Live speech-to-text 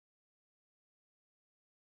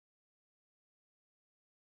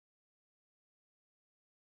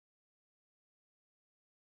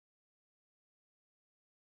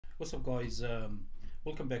What's up, guys?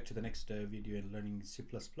 Welcome back to the next video in learning C++.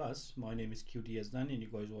 My name is QDS9 and you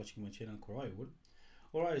guys are watching my channel Coriowood.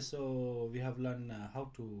 Alright, so we have learned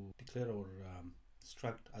how to declare our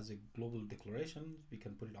struct as a global declaration. We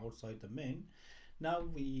can put it outside the main. Now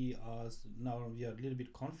we are a little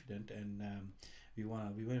bit confident, and we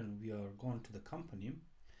are going to the company,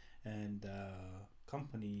 and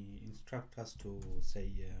company instruct us to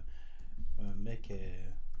say make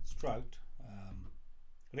a struct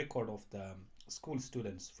record of the school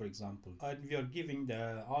students, for example, and we are giving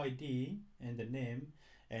the ID and the name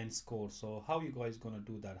and score. So how you guys gonna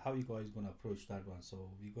do that? How you guys gonna approach that one? So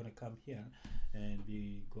we're gonna come here and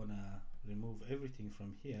we're gonna remove everything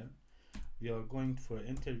from here. We are going for an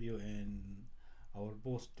interview, and our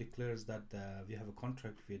boss declares that we have a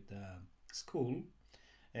contract with the school,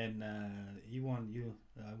 and I want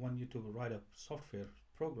you to write a software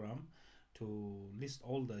program to list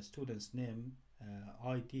all the students' name,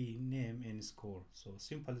 ID, name, and score. So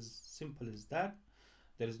simple as that.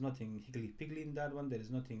 There is nothing higgly-piggly in that one. There is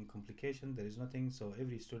nothing complication. There is nothing. So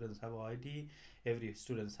every student have an ID, every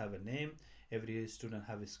student have a name, every student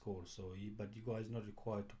have a score. So but you guys not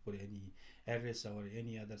required to put any address or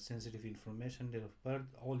any other sensitive information there of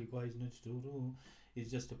birth. All you guys need to do is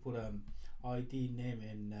just to put ID, name,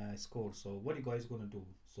 and score. So what you guys gonna do?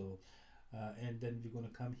 So and then we're gonna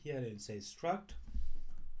come here and say struct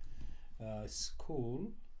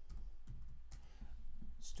school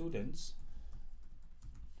students.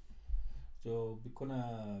 So we're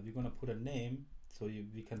gonna put a name so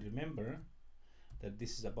we can remember that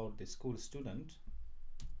this is about the school student.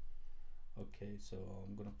 Okay, so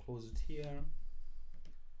I'm gonna close it here,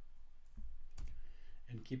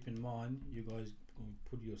 and keep in mind you guys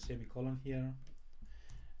put your semicolon here.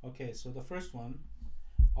 Okay, so the first one,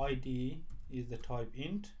 ID, is the type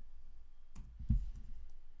int.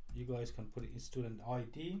 You guys can put it in student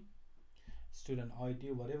ID,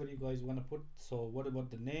 whatever you guys want to put. So what about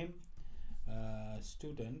the name?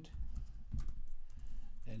 Student,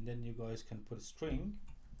 and then you guys can put a string,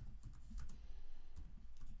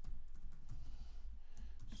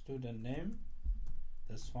 student name.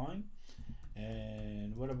 That's fine.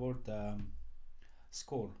 And what about the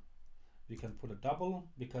score? We can put a double,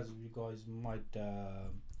 because you guys might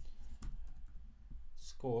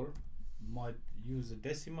might use a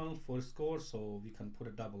decimal for score, so we can put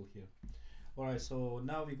a double here. Alright, so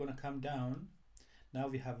now we're gonna come down. Now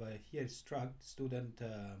we have here struct student,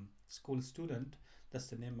 school student. That's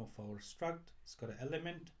the name of our struct. It's got an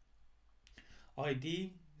element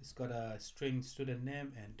ID, it's got a string student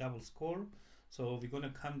name, and double score. So we're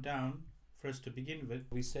gonna come down first. To begin with,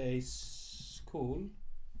 we say school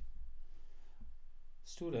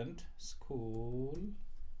student,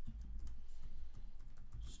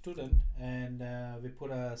 and we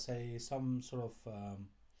put say some sort of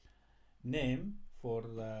name for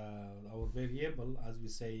our variable, as we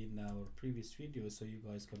say in our previous video. So you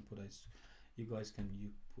guys can put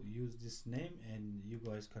use this name, and you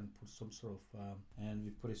guys can put some sort of and we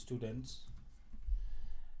put a students,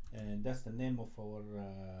 and that's the name of our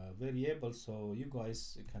variable. So you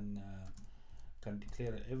guys can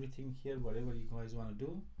declare everything here, whatever you guys want to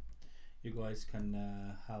do. You guys can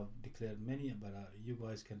have declared many, but you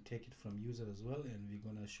guys can take it from user as well, and we're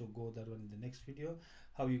gonna go that one in the next video,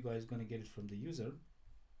 how you guys gonna get it from the user.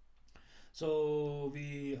 So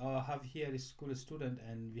we have here a school student,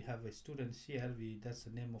 and we have a student here. That's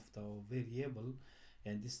the name of the variable,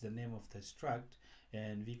 and this is the name of the struct.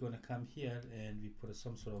 And we're gonna come here and we put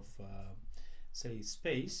some sort of say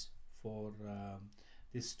space for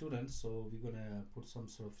this student. So we're gonna put some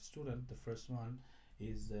sort of student. The first one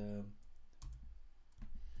is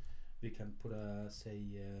we can put say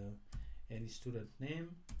any student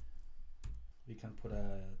name. We can put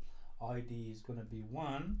ID is gonna be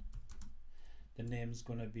 1. The name is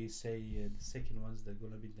gonna be say the second one's the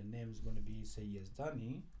name is gonna be say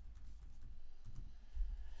Yazdani,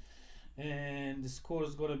 and the score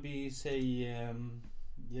is gonna be say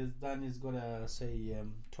Yazdani is gonna say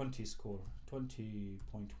 20 score,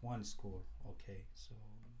 20.1 score. Okay, so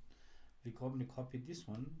we're going to copy this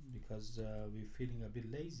one because we're feeling a bit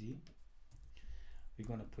lazy. We're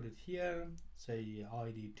gonna put it here, say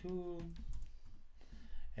ID2,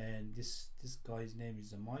 and this guy's name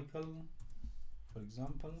is Michael, for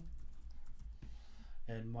example,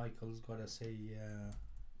 and Michael's gotta say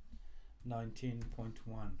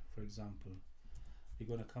 19.1, for example. We're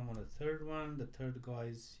gonna come on the third one. The third guy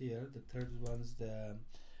is here. The third one's the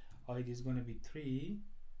ID is gonna be 3.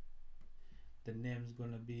 The name is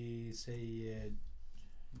gonna be say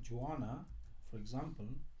Joanna, for example,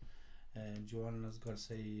 and Joanna's got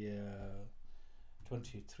say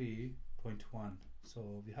 23.1. 0.1.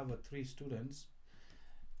 So we have a 3 students.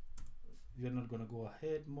 We are not going to go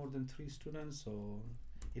ahead more than 3 students, so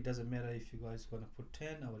it doesn't matter if you guys gonna put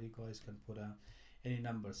 10 or you guys can put any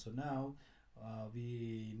number. So now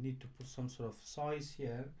we need to put some sort of size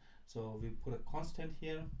here, so we put a constant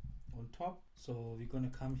here on top. So we're gonna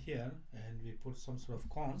come here and we put some sort of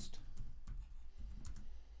const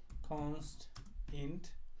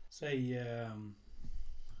int, say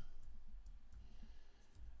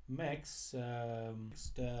max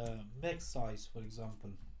max size, for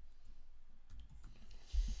example.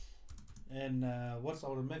 And what's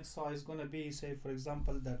our max size gonna be? Say for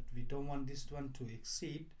example that we don't want this one to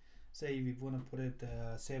exceed, say we want to put it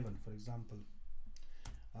 7, for example,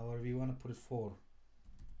 or we want to put it 4.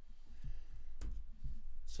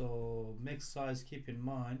 So max size, keep in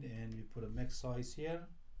mind, and we put a max size here,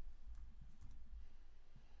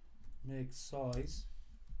 max size.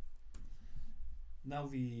 Now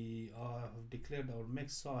we have declared our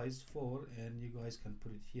max size 4, and you guys can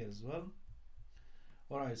put it here as well.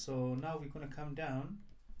 Alright, so now we're gonna come down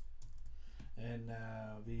and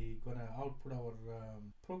we're gonna output our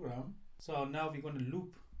program. So now we're gonna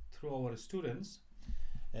loop through our students,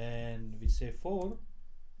 and we say for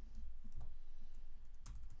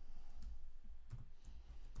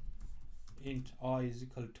int I is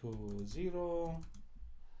equal to 0,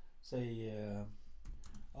 say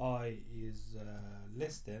I is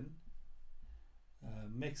less than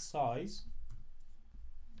max size.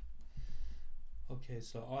 Okay,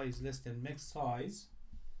 so I is less than max size,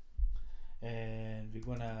 and we're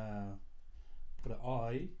gonna put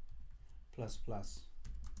I plus plus.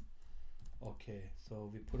 Okay, so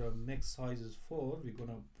we put a max size is 4. We're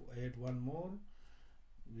gonna add one more.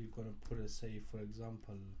 We're gonna put a, say for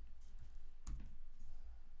example,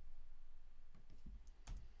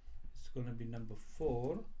 it's gonna be number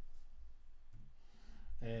 4,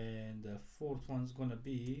 and the 4th one's gonna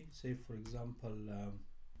be, say for example,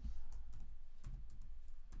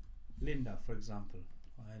 Linda, for example,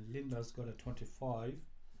 and Linda's got a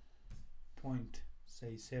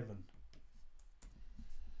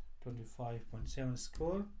 25.7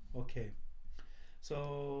 score. Okay,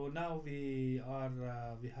 so now we have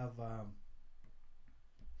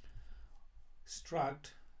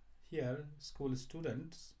struct here, school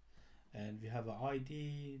students, and we have a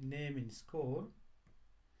ID, name, and score.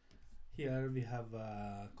 Here we have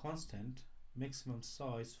a constant maximum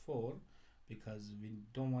size 4, because we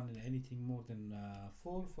don't want anything more than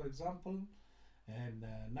 4, for example. And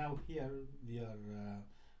now here we are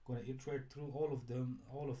going to iterate through all of them,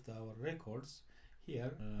 our records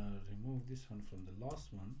here. Remove this one from the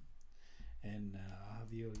last one, and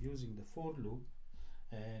we are using the for loop,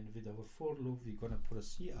 and with our for loop we're going to put a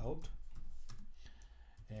cout,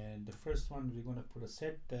 and the first one we're going to put a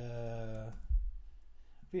set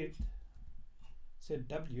width, set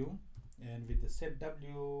w, and with the set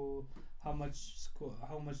w, how much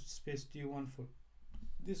space do you want for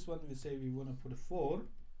this one? We say we want to put a 4,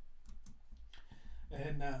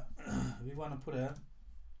 and we want to put a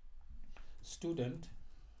student,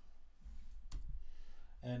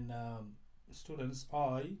 and students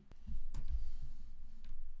I,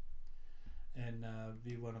 and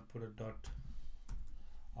we want to put a dot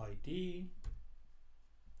ID.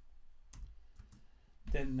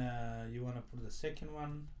 Then you want to put the second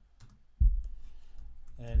one,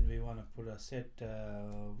 and we want to put a set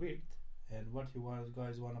width, and what you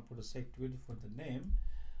guys want to put a set width for the name.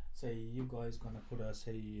 Say you guys gonna put a,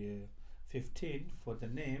 say 15 for the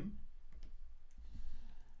name,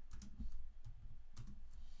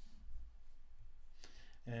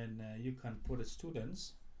 and you can put a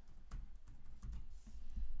students,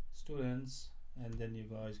 and then you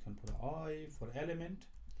guys can put I for element.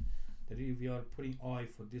 We are putting I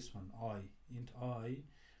for this one, I, int I,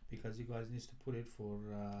 because you guys need to put it for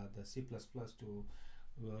the C++ to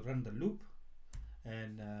run the loop.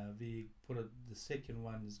 And we put the second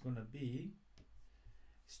one is gonna be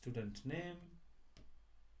student name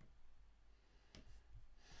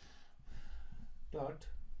dot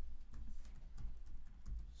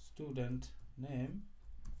student name.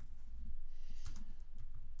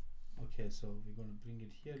 Okay, so we're gonna bring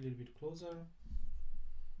it here a little bit closer.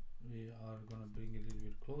 We are gonna bring it a little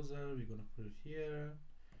bit closer. We're gonna put it here.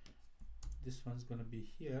 This one's gonna be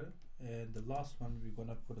here, and the last one we're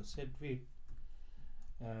gonna put a set width.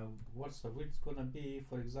 What's the width gonna be?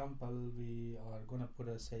 For example, we are gonna put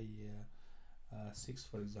a, say 6,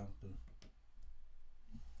 for example,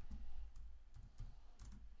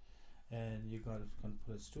 and you guys can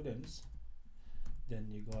put a students,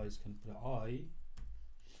 then you guys can put I,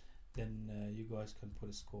 then you guys can put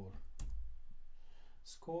a score,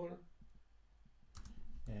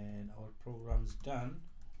 and our program's done.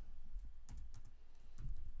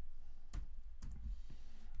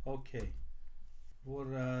 Okay,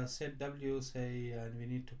 for set w say, and we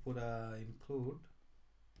need to put a include.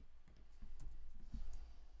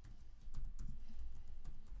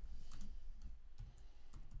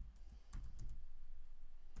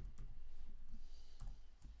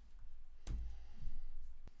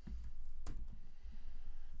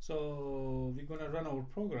 So we're gonna run our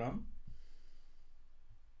program.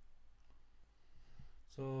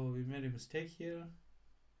 So we made a mistake here.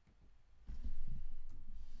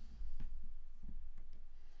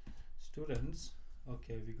 Students.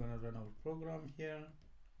 Okay, we're gonna run our program here.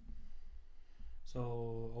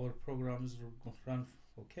 So our programs run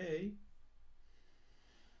okay.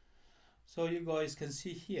 So you guys can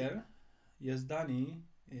see here, Yazdani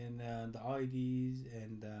in the IDs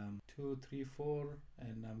and 2, 3, 4,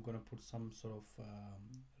 and I'm gonna put some sort of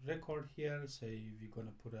record here. Say we're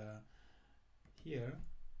gonna put a here.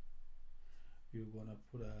 We're gonna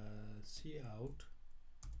put a C out.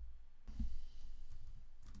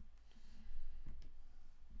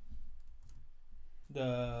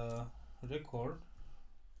 The record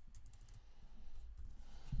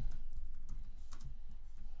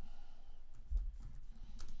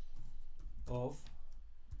of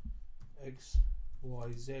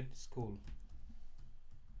XYZ school.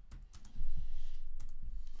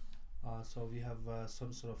 So we have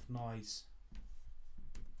some sort of noise.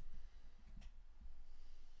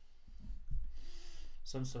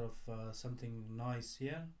 Some sort of something nice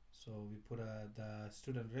here. So we put the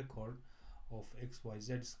student record of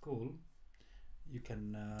XYZ school. You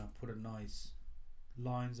can put a nice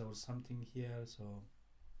lines or something here. So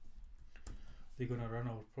we're gonna run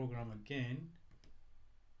our program again,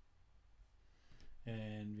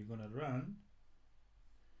 and we're gonna run.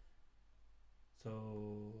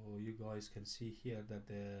 So you guys can see here that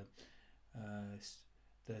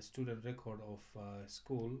the student record of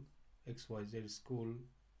school XYZ school,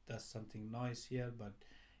 that's something nice here. But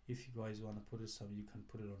if you guys want to put it some, you can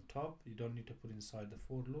put it on top. You don't need to put inside the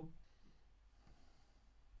for loop.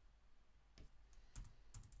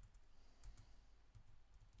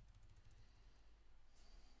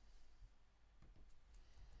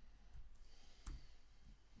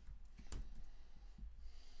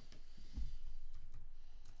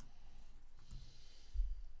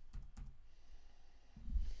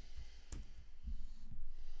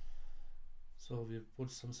 So we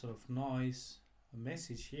put some sort of noise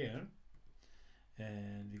message here,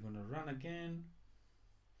 and we're gonna run again,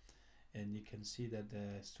 and you can see that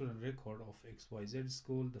the student record of XYZ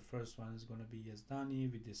school, the first one is gonna be Yazdani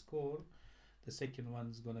with the score, the second one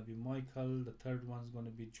is gonna be Michael, the third one is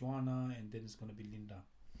gonna be Joanna, and then it's gonna be Linda.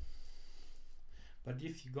 But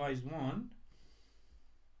if you guys want,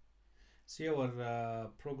 see our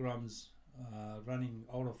programs running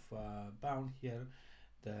out of bound here.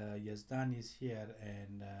 The Yazdani is here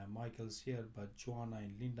and Michael's here, but Joanna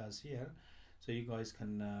and Linda's here. So you guys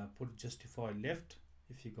can put justify left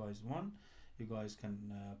if you guys want. You guys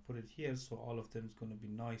can put it here, so all of them is going to be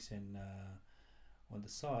nice and on the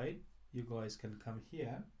side. You guys can come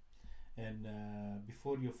here, and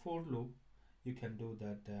before your for loop, you can do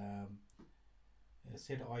that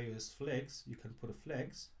set iOS flex. You can put a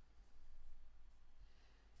flex.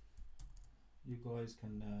 You guys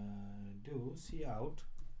can do C out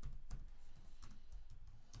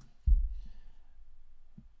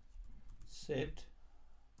set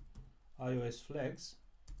iOS flex,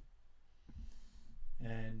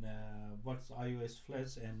 and what's iOS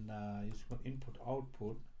flex, and it's got input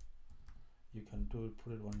output. You can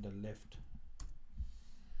put it on the left.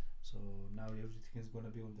 So now everything is going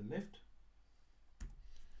to be on the left.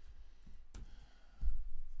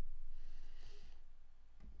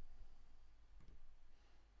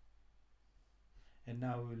 And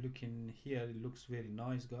now we're looking here, it looks very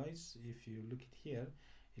nice, guys. If you look at here,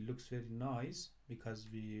 it looks very nice because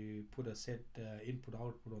we put a set input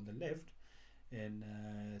output on the left, and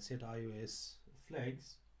set iOS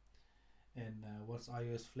flags, and what's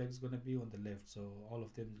iOS flags gonna be on the left. So all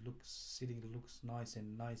of them looks nice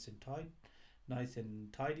and tight, nice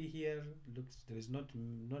and tidy here. Looks, there is not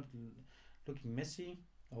looking messy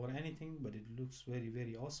or anything, but it looks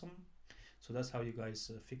very awesome. So that's how you guys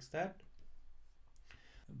fix that,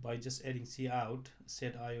 by just adding C out,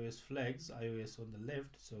 set iOS flags, iOS on the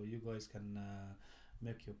left. So you guys can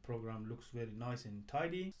make your program looks very nice and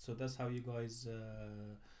tidy. So that's how you guys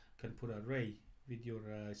can put array with your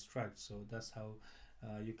Struct. So that's how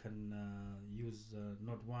you can use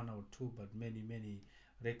not one or two, but many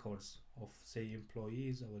records of, say,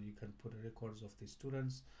 employees, or you can put records of the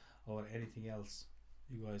students or anything else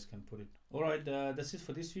you guys can put it. Alright, that's it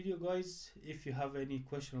for this video, guys. If you have any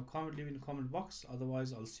question or comment, leave in the comment box.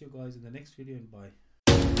 Otherwise, I'll see you guys in the next video, and bye.